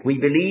fulfilled. We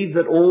believe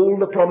that all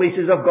the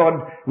promises of God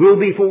will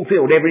be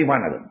fulfilled, every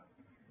one of them.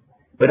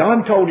 But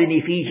I'm told in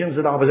Ephesians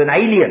that I was an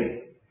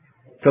alien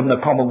from the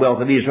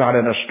commonwealth of Israel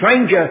and a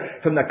stranger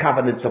from the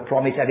covenants of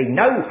promise, having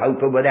no hope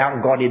and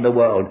without God in the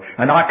world.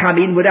 And I come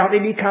in without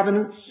any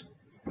covenants,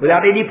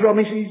 without any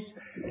promises,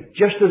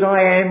 just as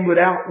I am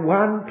without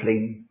one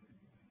plea,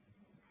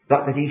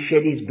 but that he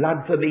shed his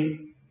blood for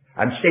me,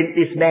 and sent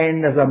this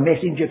man as a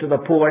messenger to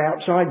the poor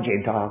outside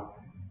Gentile,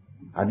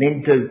 and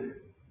then to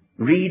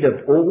read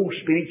of all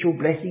spiritual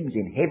blessings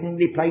in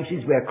heavenly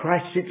places where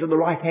Christ sits at the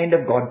right hand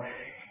of God.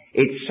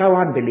 It's so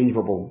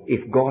unbelievable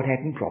if God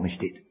hadn't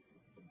promised it.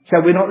 So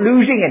we're not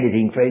losing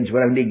anything, friends.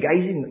 We're only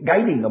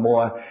gaining the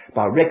more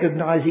by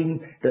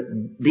recognizing that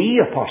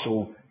the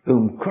apostle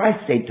whom Christ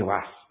sent to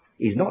us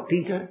is not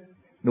Peter,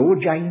 nor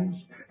James,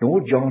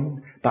 nor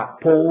John, but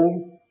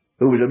Paul,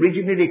 who was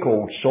originally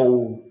called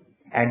Saul,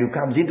 and who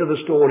comes into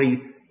the story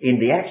in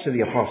the Acts of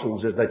the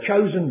Apostles as the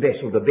chosen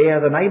vessel to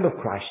bear the name of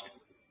Christ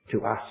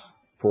to us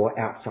for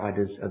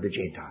outsiders of the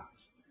Gentiles.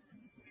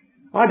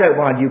 I don't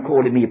mind you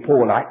calling me a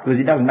Paulite, because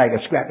it doesn't make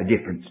a scrap of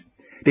difference.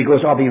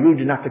 Because I'll be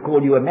rude enough to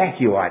call you a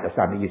Matthewite or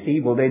something, you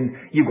see. Well, then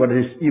you've got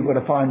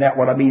to find out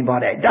what I mean by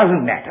that. It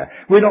doesn't matter.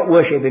 We're not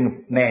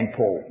worshipping man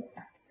Paul.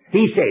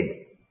 He said,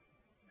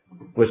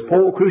 was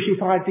Paul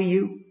crucified for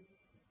you?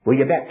 Were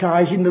you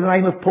baptized in the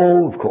name of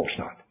Paul? Of course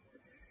not.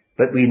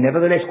 But we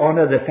nevertheless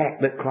honour the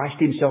fact that Christ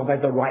himself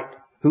had the right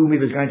whom he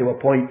was going to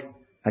appoint,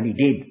 and he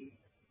did.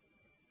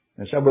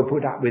 And so we'll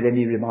put up with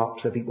any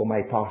remarks that people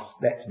may pass.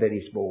 That's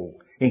very small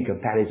in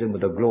comparison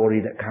with the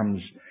glory that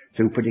comes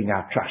through putting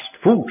our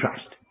trust, full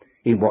trust,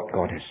 in what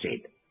God has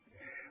said.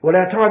 Well,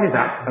 our time is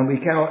up and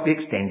we cannot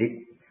extend it,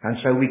 and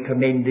so we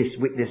commend this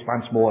witness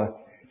once more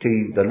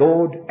to the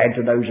Lord and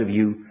to those of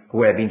you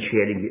who have been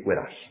sharing it with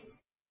us.